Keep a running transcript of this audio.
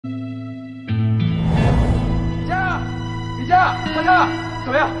大哥，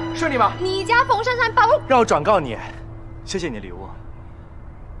怎么样？顺利吗？你家冯珊珊把我……让我转告你，谢谢你的礼物。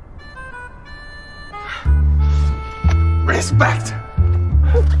Respect。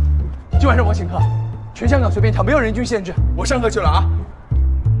今晚上我请客，全香港随便挑，没有人均限制。我上课去了啊。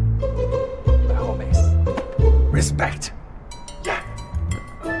My homies, respect. Yeah.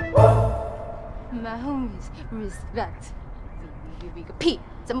 My homies, respect. 个屁！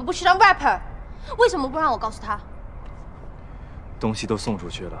怎么不去当 rapper？ 为什么不让我告诉他？东西都送出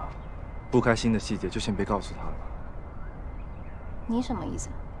去了，不开心的细节就先别告诉他了。你什么意思？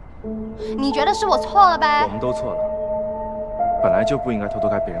你觉得是我错了呗？我们都错了，本来就不应该偷偷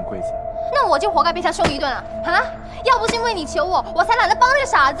开别人柜子。那我就活该被他凶一顿啊！啊！要不是因为你求我，我才懒得帮那个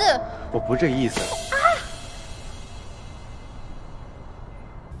傻子。我不是这意思。啊！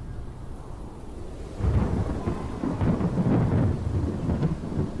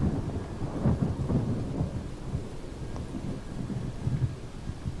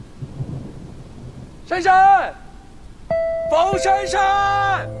珊珊，冯珊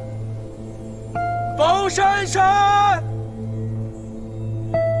珊，冯珊珊。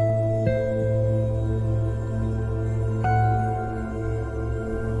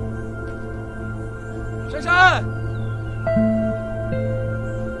珊珊，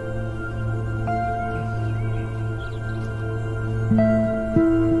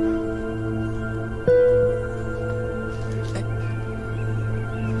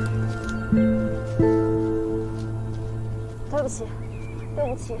对不起，对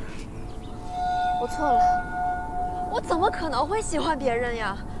不起，我错了，我怎么可能会喜欢别人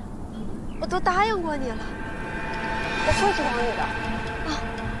呀？我都答应过你了，我会去找你的，啊，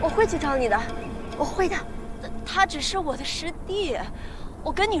我会去找你的。我会的，他只是我的师弟，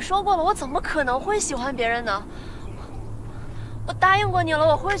我跟你说过了，我怎么可能会喜欢别人呢？我答应过你了，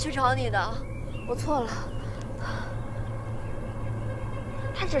我会去找你的，我错了，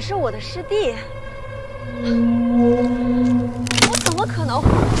他只是我的师弟，我怎么可能会？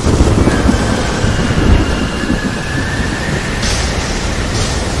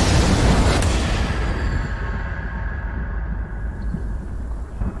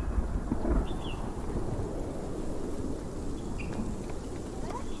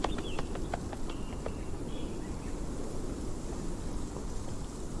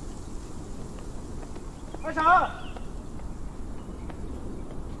阿成，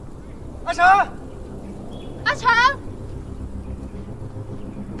阿成，阿成，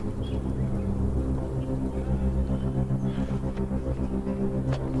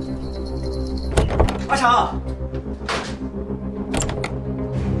阿成，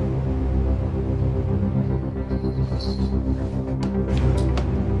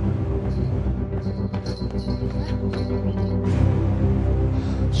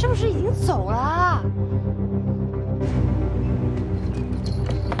是不是已经走了啊？